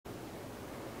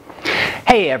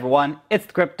Hey everyone, it's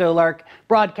the Crypto Lark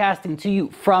broadcasting to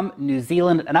you from New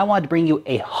Zealand, and I wanted to bring you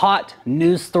a hot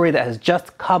news story that has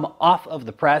just come off of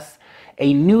the press.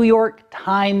 A New York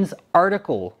Times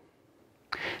article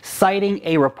citing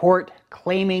a report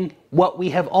claiming what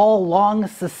we have all long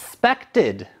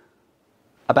suspected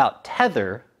about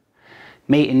Tether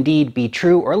may indeed be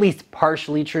true, or at least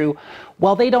partially true.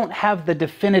 While they don't have the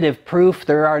definitive proof,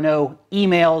 there are no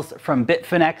emails from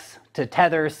Bitfinex to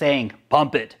Tether saying,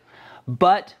 pump it.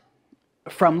 But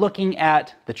from looking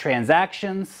at the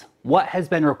transactions, what has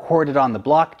been recorded on the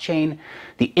blockchain,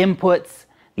 the inputs,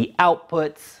 the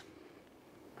outputs,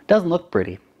 it doesn't look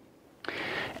pretty.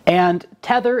 And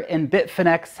Tether and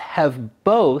Bitfinex have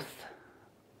both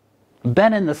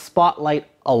been in the spotlight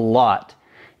a lot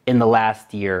in the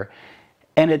last year,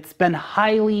 and it's been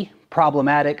highly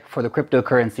problematic for the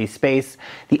cryptocurrency space.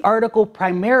 The article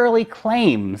primarily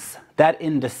claims that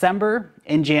in December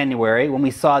and January, when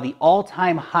we saw the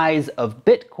all-time highs of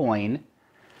Bitcoin,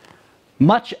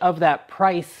 much of that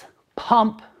price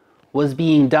pump was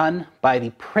being done by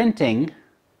the printing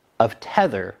of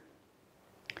Tether.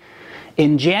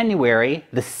 In January,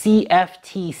 the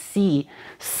CFTC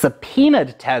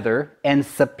subpoenaed Tether and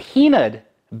subpoenaed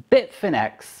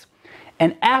Bitfinex.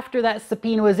 And after that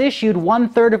subpoena was issued,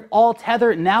 1/3 of all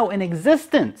Tether now in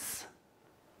existence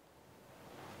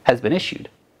has been issued.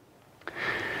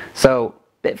 So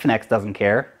Bitfinex doesn't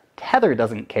care, Tether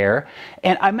doesn't care,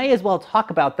 and I may as well talk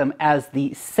about them as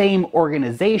the same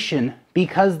organization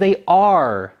because they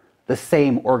are the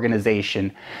same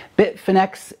organization.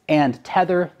 Bitfinex and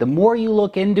Tether, the more you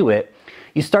look into it,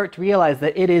 you start to realize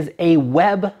that it is a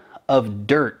web of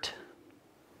dirt.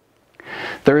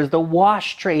 There is the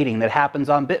wash trading that happens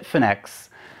on Bitfinex.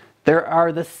 There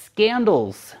are the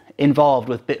scandals involved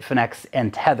with Bitfinex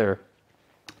and Tether.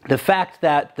 The fact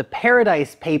that the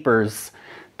Paradise Papers,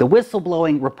 the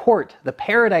whistleblowing report, the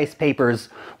Paradise Papers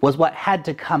was what had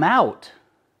to come out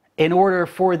in order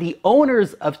for the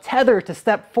owners of Tether to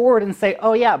step forward and say,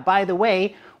 oh yeah, by the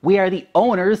way, we are the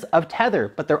owners of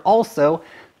Tether, but they're also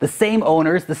the same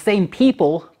owners, the same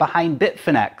people behind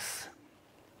Bitfinex.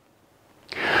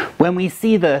 When we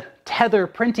see the Tether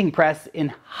printing press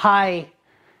in high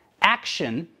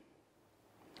action,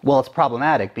 well, it's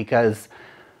problematic because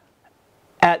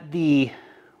at the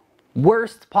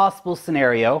worst possible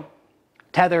scenario,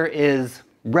 Tether is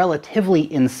relatively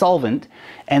insolvent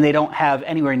and they don't have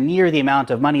anywhere near the amount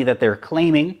of money that they're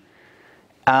claiming.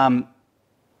 And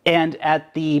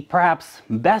at the perhaps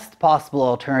best possible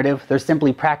alternative, they're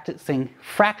simply practicing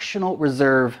fractional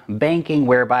reserve banking,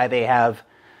 whereby they have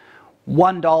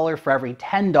 $1 for every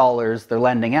 $10 they're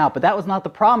lending out. But that was not the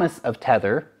promise of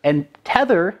Tether, and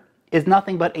Tether is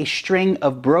nothing but a string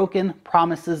of broken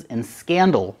promises and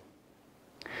scandal.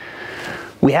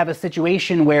 We have a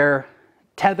situation where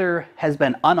Tether has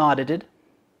been unaudited.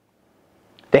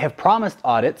 They have promised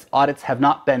audits. Audits have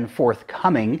not been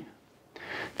forthcoming.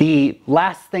 The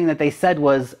last thing that they said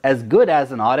was as good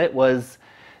as an audit was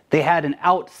they had an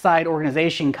outside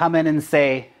organization come in and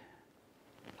say,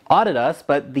 audit us,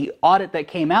 but the audit that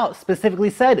came out specifically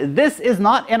said, this is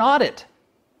not an audit.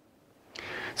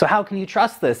 So how can you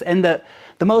trust this? And the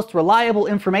most reliable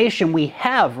information we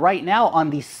have right now on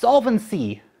the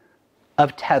solvency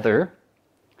of Tether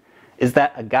is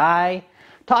that a guy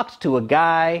talked to a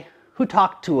guy who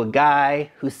talked to a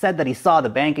guy who said that he saw the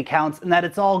bank accounts and that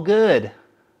it's all good.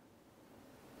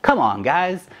 Come on,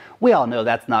 guys. We all know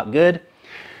that's not good.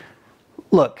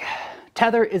 Look,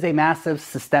 Tether is a massive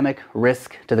systemic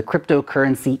risk to the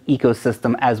cryptocurrency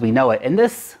ecosystem as we know it. And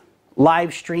this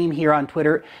live stream here on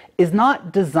Twitter is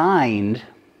not designed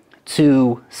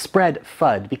to spread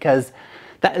FUD, because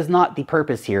that is not the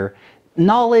purpose here.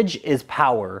 Knowledge is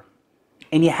power,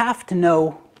 and you have to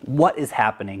know what is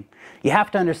happening. You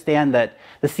have to understand that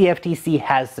the CFTC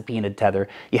has subpoenaed Tether.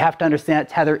 You have to understand that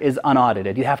Tether is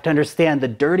unaudited. You have to understand the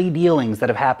dirty dealings that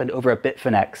have happened over at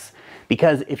Bitfinex.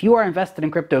 Because if you are invested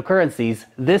in cryptocurrencies,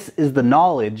 this is the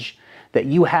knowledge that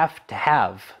you have to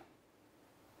have.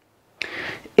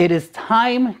 It is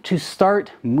time to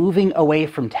start moving away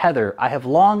from Tether. I have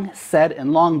long said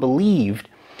and long believed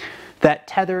that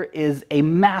Tether is a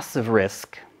massive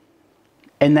risk,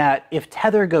 and that if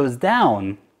Tether goes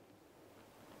down,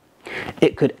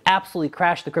 it could absolutely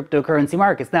crash the cryptocurrency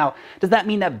markets. Now, does that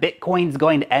mean that Bitcoin's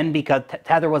going to end because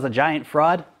Tether was a giant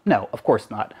fraud? No, of course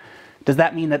not. Does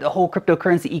that mean that the whole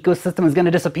cryptocurrency ecosystem is going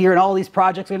to disappear and all these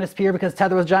projects are going to disappear because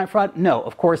Tether was a giant fraud? No,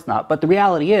 of course not. But the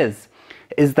reality is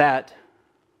that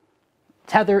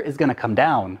Tether is going to come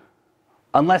down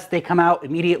unless they come out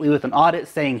immediately with an audit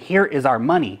saying, here is our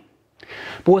money.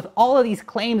 But with all of these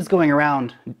claims going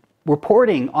around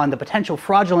reporting on the potential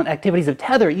fraudulent activities of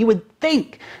Tether, you would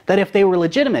think that if they were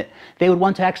legitimate, they would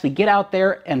want to actually get out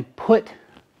there and put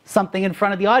something in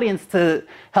front of the audience to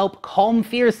help calm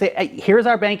fears, say, hey, here's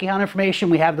our bank account information,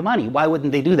 we have the money. Why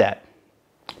wouldn't they do that?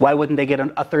 Why wouldn't they get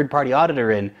a third-party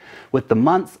auditor in with the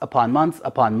months upon months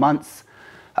upon months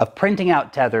of printing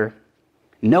out Tether,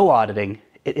 no auditing?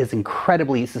 It is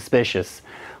incredibly suspicious.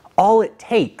 All it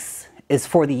takes is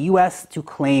for the US to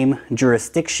claim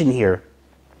jurisdiction here.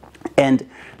 And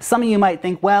some of you might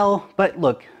think, well, but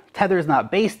look, Tether is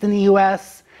not based in the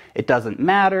US, it doesn't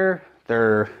matter,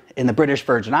 they're in the British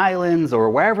Virgin Islands or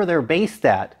wherever they're based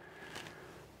at.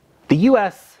 The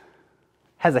US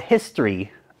has a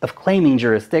history of claiming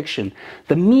jurisdiction.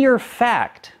 The mere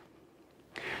fact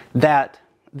that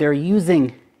they're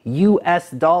using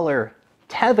US dollar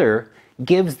Tether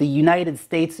gives the United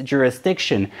States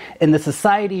jurisdiction. In the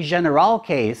Société Générale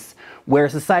case, where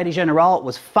Société Générale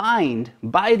was fined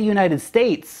by the United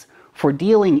States for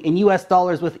dealing in US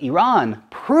dollars with Iran,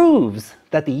 proves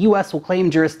that the US will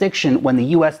claim jurisdiction when the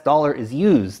US dollar is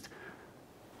used.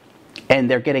 And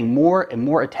they're getting more and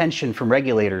more attention from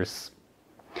regulators.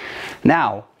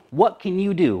 Now, what can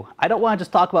you do? I don't want to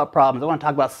just talk about problems, I want to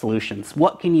talk about solutions.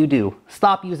 What can you do?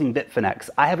 Stop using Bitfinex.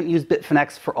 I haven't used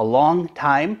Bitfinex for a long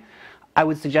time. I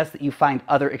would suggest that you find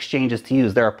other exchanges to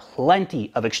use. There are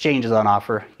plenty of exchanges on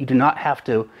offer. You do not have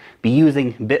to be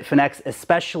using Bitfinex,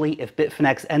 especially if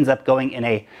Bitfinex ends up going in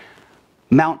a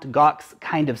Mt. Gox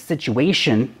kind of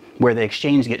situation where the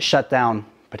exchange gets shut down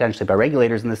potentially by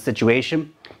regulators in this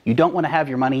situation. You don't want to have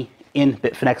your money in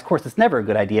Bitfinex. Of course, it's never a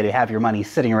good idea to have your money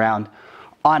sitting around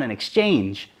on an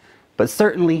exchange, but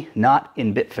certainly not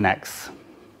in Bitfinex.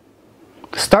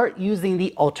 Start using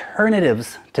the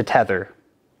alternatives to Tether.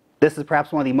 This is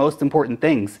perhaps one of the most important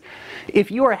things. If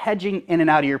you are hedging in and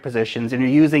out of your positions and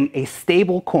you're using a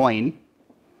stable coin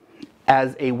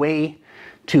as a way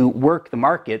to work the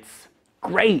markets,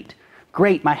 great,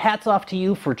 great. My hat's off to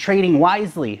you for trading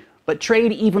wisely, but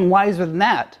trade even wiser than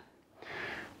that.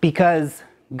 Because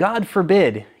God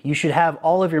forbid you should have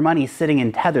all of your money sitting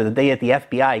in Tether the day that the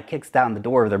FBI kicks down the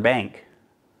door of their bank.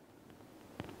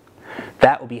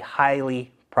 That would be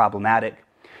highly problematic.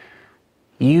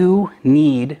 You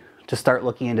need to start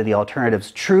looking into the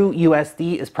alternatives. True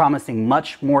USD is promising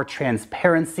much more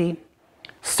transparency,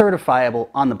 certifiable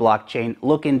on the blockchain.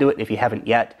 Look into it if you haven't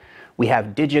yet. We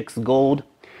have Digix Gold,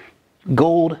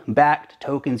 gold-backed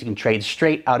tokens you can trade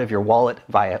straight out of your wallet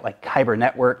via like Kyber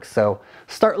Network. So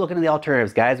start looking at the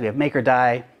alternatives, guys. We have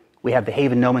MakerDAI, we have the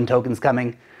Haven Nomen tokens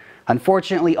coming.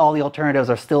 Unfortunately, all the alternatives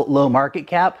are still low market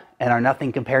cap and are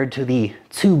nothing compared to the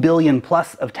 2 billion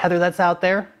plus of Tether that's out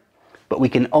there. But we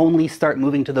can only start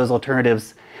moving to those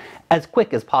alternatives as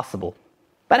quick as possible.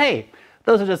 But hey,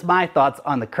 those are just my thoughts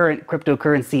on the current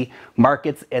cryptocurrency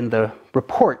markets and the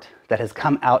report that has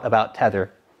come out about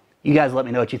Tether. You guys let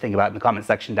me know what you think about it in the comment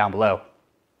section down below.